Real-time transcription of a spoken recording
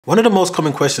One of the most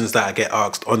common questions that I get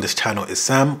asked on this channel is,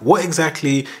 Sam, what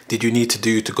exactly did you need to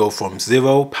do to go from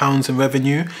 £0 in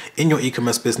revenue in your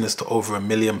e-commerce business to over £1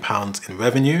 million in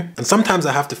revenue? And sometimes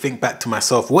I have to think back to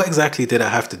myself, what exactly did I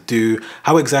have to do?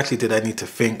 How exactly did I need to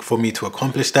think for me to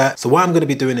accomplish that? So what I'm going to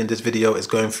be doing in this video is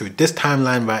going through this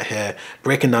timeline right here,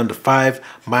 breaking down the 5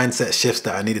 mindset shifts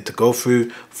that I needed to go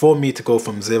through for me to go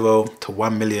from 0 to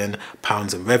 £1 million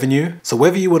in revenue. So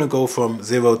whether you want to go from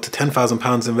 0 to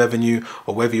 £10,000 in revenue,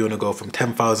 or whether you want to go from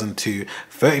 10,000 to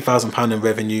 30,000 pound in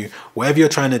revenue, whatever you're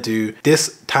trying to do,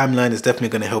 this timeline is definitely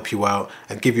going to help you out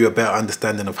and give you a better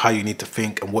understanding of how you need to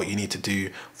think and what you need to do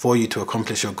for you to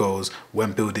accomplish your goals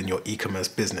when building your e-commerce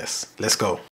business. Let's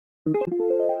go.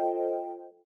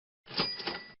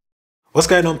 What's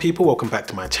going on, people? Welcome back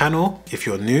to my channel. If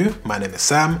you're new, my name is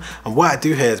Sam, and what I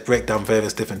do here is break down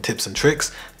various different tips and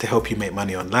tricks to help you make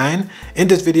money online. In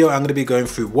this video, I'm going to be going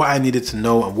through what I needed to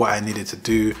know and what I needed to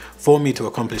do for me to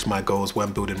accomplish my goals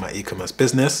when building my e-commerce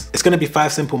business. It's going to be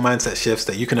 5 simple mindset shifts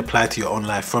that you can apply to your own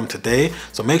life from today.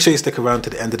 So make sure you stick around to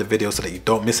the end of the video so that you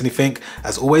don't miss anything.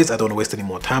 As always, I don't want to waste any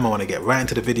more time. I want to get right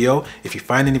into the video. If you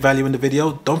find any value in the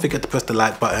video, don't forget to press the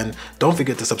like button. Don't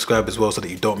forget to subscribe as well so that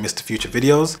you don't miss the future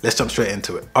videos. Let's jump straight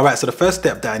into it. All right, so the first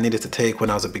step that I needed to take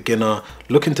when I was a beginner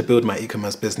looking to build my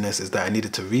e-commerce business is that I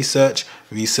needed to research,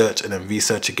 and then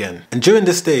research again. And during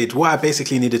this stage, what I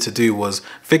basically needed to do was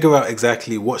figure out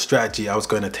exactly what strategy I was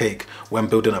going to take when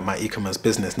building up my e-commerce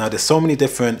business. Now, there's so many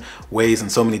different ways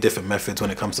and so many different methods when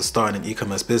it comes to starting an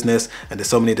e-commerce business, and there's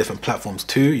so many different platforms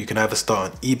too. You can either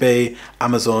start on eBay,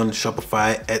 Amazon,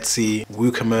 Shopify, Etsy,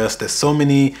 WooCommerce. There's so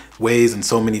many ways and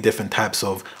so many different types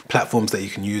of platforms that you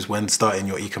can use when starting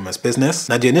your e-commerce business.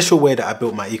 Now, the initial way that I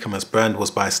built my e-commerce brand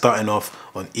was by starting off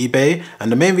on eBay,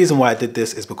 and the main reason why I did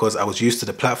this is because I was used to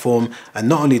the platform, and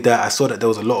not only that, I saw that there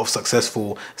was a lot of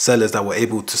successful sellers that were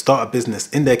able to start a business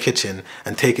in their kitchen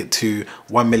and take it to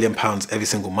 £1 million every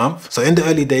single month. So in the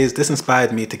early days, this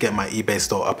inspired me to get my eBay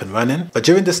store up and running. But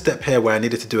during this step here where I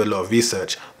needed to do a lot of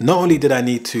research, not only did I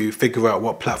need to figure out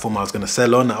what platform I was going to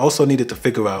sell on, I also needed to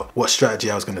figure out what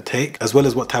strategy I was going to take, as well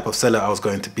as what type of seller I was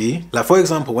going to be. Like, for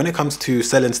example, when it comes to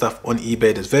selling stuff on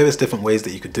eBay, there's various different ways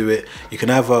that you could do it. You can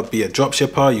either be a drop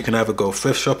shipper, you can either go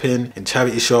thrift shopping in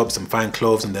charity shops and find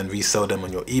clothes and then resell them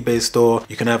on your eBay store.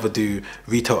 You can either do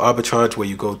retail arbitrage, where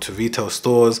you go to retail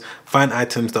stores, find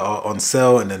items that are on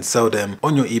sale and then sell them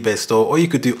on your eBay store, or you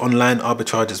could do online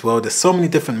arbitrage as well. There's so many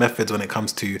different methods when it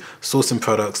comes to sourcing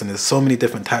products, and there's so many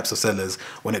different types of sellers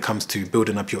when it comes to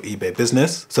building up your eBay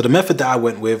business. So the method that I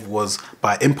went with was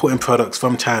by importing products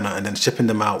from China and then shipping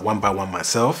them out one by one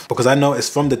myself, because I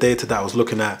noticed from the data that I was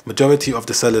looking at, majority of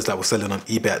the sellers that were selling on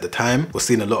eBay at the time were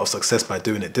seeing a lot of success by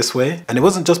doing it this way. And it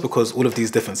wasn't just because all of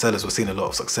these different sellers were seeing a lot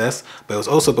of success, but it was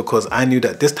also because I knew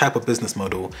that this type of business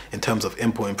model, in terms of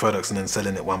importing products and then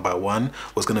selling it one by one,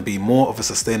 was going to be more of a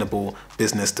sustainable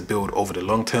business to build over the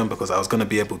long term, because I was going to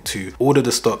be able to order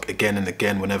the stock again and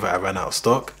again whenever I ran out of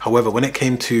stock. However, when it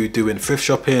came to doing thrift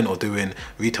shopping or doing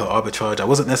retail arbitrage, I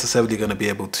wasn't necessarily going to be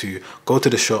able to go to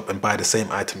the shop and buy the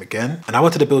same item again. And I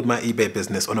wanted to build my eBay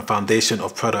business on a foundation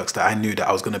of products that I knew that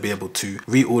I was going to be able to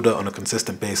reorder on a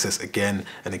consistent basis again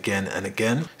and again and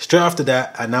again. Straight after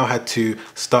that, I now had to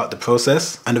start the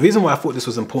process. And the reason why I thought this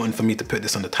was important for me to put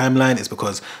this on the timeline is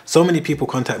because so many people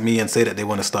contact me and say that they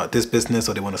want to start this business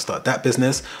or they want to start that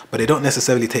business, but they don't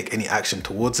necessarily take any action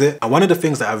towards it. And one of the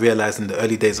things that I realized in the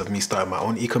early days of me starting my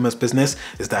own e-commerce business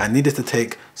is that I needed to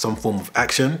take some form of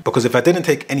action, because if I didn't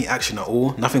take any action at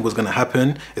all, nothing was going to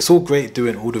happen. It's all great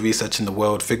doing all the research in the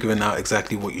world, figuring out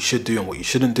exactly what you should do and what you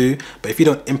shouldn't do, but if you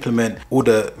don't implement all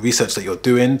the research that you're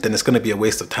doing, then it's going to be a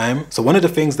waste of time. So one of the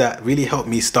things that really helped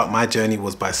me start my journey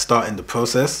was by starting the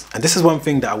process. And this is one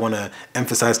thing that I want to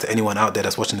emphasize to anyone out there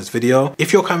that's watching this video.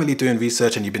 If you're currently doing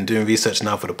research and you've been doing research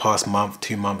now for the past month,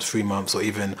 2 months, 3 months, or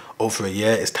even over a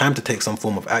year, it's time to take some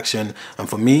form of action. And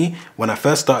for me, when I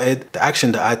first started, the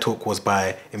action that I took was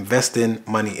by investing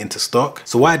money into stock.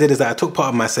 So what I did is that I took part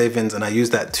of my savings and I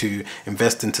used that to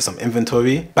invest into some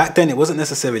inventory. Back then, it wasn't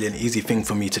necessarily an easy thing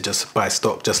for me to just buy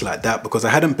stock just like that, because I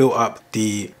hadn't built up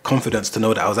the confidence to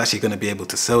know that I was actually going to be able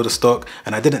to sell the stock,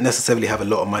 and I didn't necessarily have a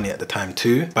lot of money at the time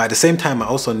too. But at the same time, I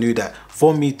also knew that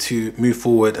for me to move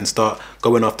forward and start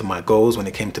going after my goals when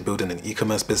it came to building an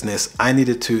e-commerce business, I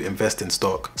needed to invest in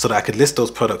stock so that I could list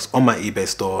those products on my eBay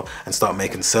store and start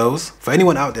making sales. For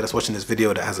anyone out there that's watching this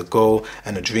video that has a goal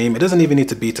and a dream, it doesn't even need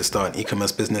to be to start an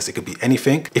e-commerce business. It could be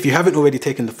anything. If you haven't already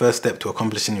taken the first step to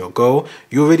accomplishing your goal,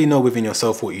 you already know within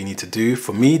yourself what you need to do.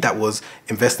 For me, that was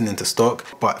investing into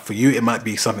stock, but for you, it might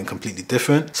be something completely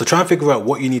different. So try and figure out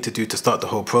what you need to do to start the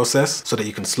whole process so that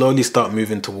you can slowly start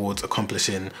moving towards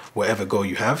accomplishing whatever goal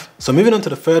you have. So moving on to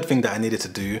the third thing that I needed to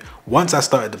do once I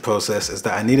started the process is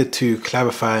that I needed to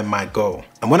clarify my goal.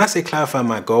 And when I say clarify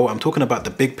my goal, I'm talking about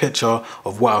the big picture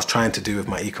of what I was trying to do with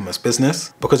my e-commerce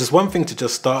business. Because it's one thing to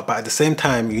just start, but at the same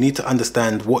time, you need to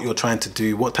understand what you're trying to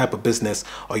do, what type of business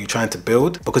are you trying to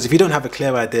build. Because if you don't have a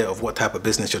clear idea of what type of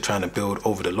business you're trying to build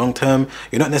over the long term,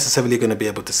 you're not necessarily going to be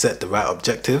able to set the right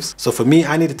objectives. So for me,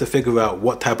 I needed to figure out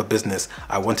what type of business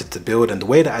I wanted to build. And the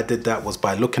way that I did that was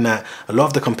by looking at a lot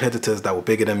of the competitors that were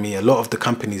bigger than me, a lot of the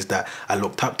companies that I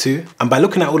looked up to. And by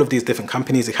looking at all of these different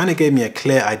companies, it kind of gave me a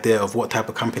clear idea of what type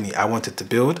of company I wanted to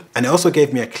build. And it also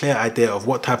gave me a clear idea of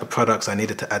what type of products I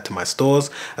needed to add to my stores,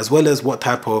 as well as what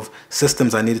type of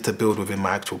systems I needed to build within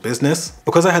my actual business.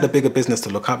 Because I had a bigger business to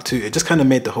look up to, it just kind of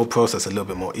made the whole process a little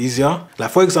bit more easier.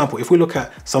 Like for example, if we look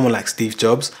at someone like Steve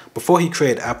Jobs, before he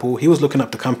created Apple, he was looking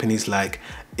up to companies like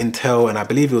Intel, and I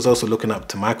believe he was also looking up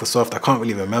to Microsoft. I can't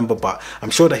really remember, but I'm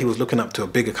sure that he was looking up to a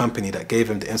bigger company that gave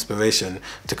him the inspiration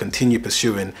to continue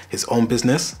pursuing his own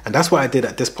business. And that's what I did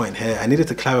at this point here. I needed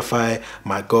to clarify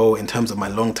my goal in terms of my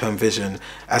long-term vision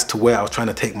as to where I was trying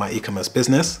to take my e-commerce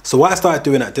business. So what I started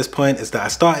doing at this point is that I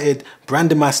started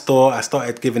branding my store. I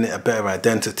started giving it a better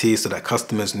identity so that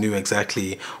customers knew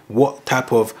exactly what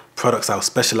type of products I was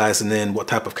specializing in, what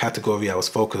type of category I was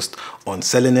focused on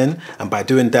selling in. And by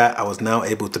doing that, I was now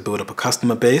able to build up a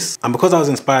customer base. And because I was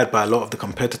inspired by a lot of the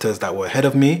competitors that were ahead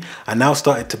of me, I now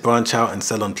started to branch out and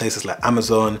sell on places like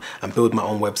Amazon and build my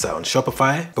own website on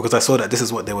Shopify, because I saw that this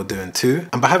is what they were doing too.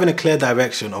 And by having a clear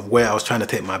direction of where I was trying to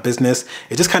take my business,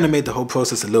 it just kind of made the whole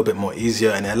process a little bit more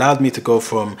easier, and it allowed me to go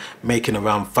from making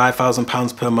around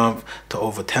 £5,000 per month to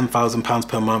over £10,000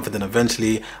 per month. And then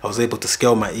eventually I was able to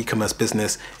scale my e-commerce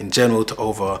business in general to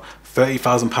over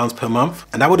 £30,000 per month.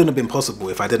 And that wouldn't have been possible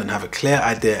if I didn't have a clear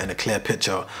idea and a clear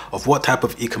picture of what type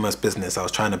of e-commerce business I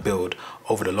was trying to build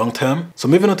over the long term. So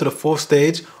moving on to the fourth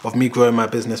stage of me growing my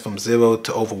business from zero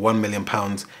to over £1 million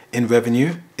in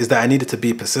revenue is that I needed to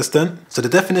be persistent. So the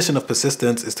definition of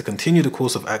persistence is to continue the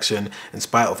course of action in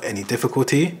spite of any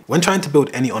difficulty. When trying to build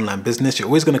any online business, you're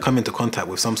always going to come into contact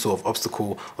with some sort of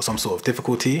obstacle or some sort of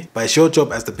difficulty, but it's your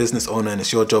job as the business owner and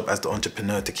it's your job as the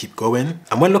entrepreneur to keep going.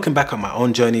 And when looking back at my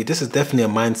own journey, this is definitely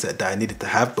a mindset that I needed to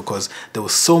have, because there were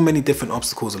so many different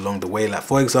obstacles along the way. Like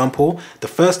for example, the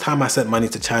first time I sent money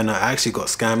to China, I actually got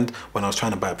scammed when I was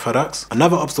trying to buy products.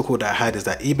 Another obstacle that I had is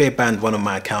that eBay banned one of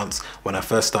my accounts when I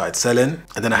first started selling,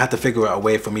 and then I had to figure out a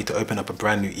way for me to open up a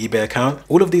brand new eBay account.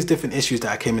 All of these different issues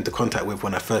that I came into contact with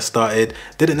when I first started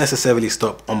didn't necessarily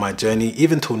stop on my journey.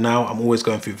 Even till now, I'm always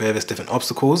going through various different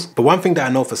obstacles. But one thing that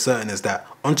I know for certain is that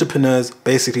entrepreneurs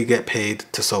basically get paid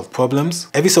to solve problems.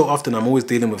 Every so often, I'm always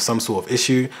dealing with some sort of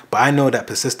issue, but I know that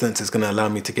persistence is going to allow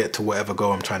me to get to whatever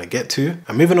goal I'm trying to get to.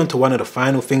 And moving on to one of the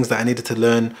final things that I needed to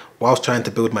learn whilst trying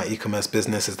to build my e-commerce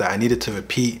business is that I needed to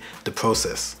repeat the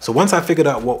process. So once I figured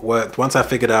out what worked, once I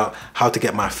figured out how to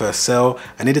get my first sale,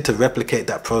 I needed to replicate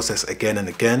that process again and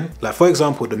again. Like for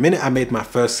example, the minute I made my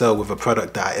first sale with a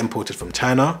product that I imported from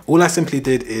China, all I simply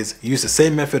did is use the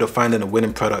same method of finding a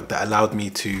winning product that allowed me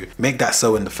to make that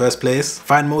sale in the first place,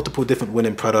 find multiple different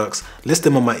winning products, list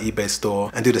them on my eBay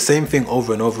store, and do the same thing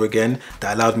over and over again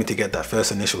that allowed me to get that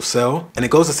first initial sale. And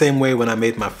it goes the same way when I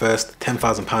made my first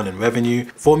 £10,000 in revenue.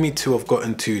 For me to have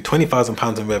gotten to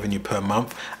 £20,000 in revenue per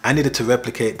month, I needed to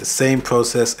replicate the same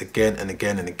process again and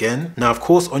again and again. Now, of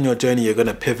course, on your journey, you're going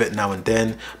to pivot now and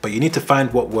then, but you need to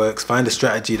find what works, find a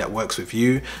strategy that works with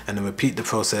you, and then repeat the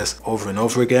process over and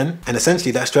over again. And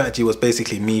essentially that strategy was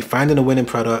basically me finding a winning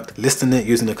product, listing it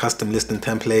using a custom listing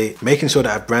template, making sure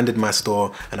that I've branded my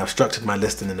store and I've structured my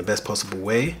listing in the best possible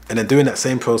way, and then doing that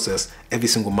same process every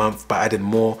single month by adding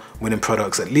more winning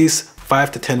products, at least 5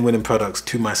 to 10 winning products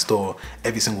to my store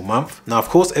every single month. Now, of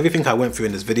course, everything I went through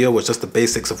in this video was just the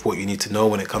basics of what you need to know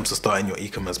when it comes to starting your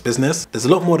e-commerce business. There's a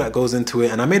lot more that goes into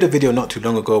it, and I made a video not too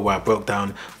long ago where I broke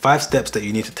down 5 steps that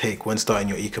you need to take when starting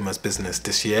your e-commerce business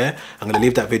this year. I'm going to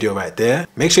leave that video right there.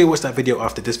 Make sure you watch that video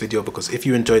after this video, because if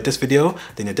you enjoyed this video,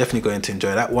 then you're definitely going to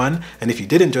enjoy that one. And if you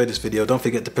did enjoy this video, don't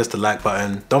forget to press the like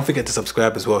button. Don't forget to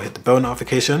subscribe as well, hit the bell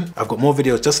notification. I've got more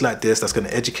videos just like this that's going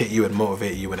to educate you and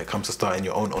motivate you when it comes to starting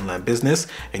your own online business,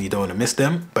 and you don't want to miss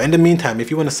them. But in the meantime,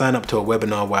 if you want to sign up to a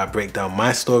webinar where I break down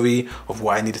my story of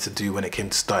what I needed to do when it came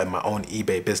to starting my own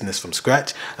eBay business from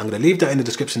scratch, I'm going to leave that in the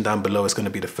description down below. It's going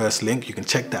to be the first link. You can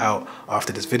check that out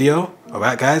after this video.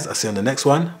 Alright guys, I'll see you on the next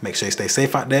one. Make sure you stay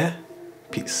safe out there.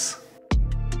 Peace.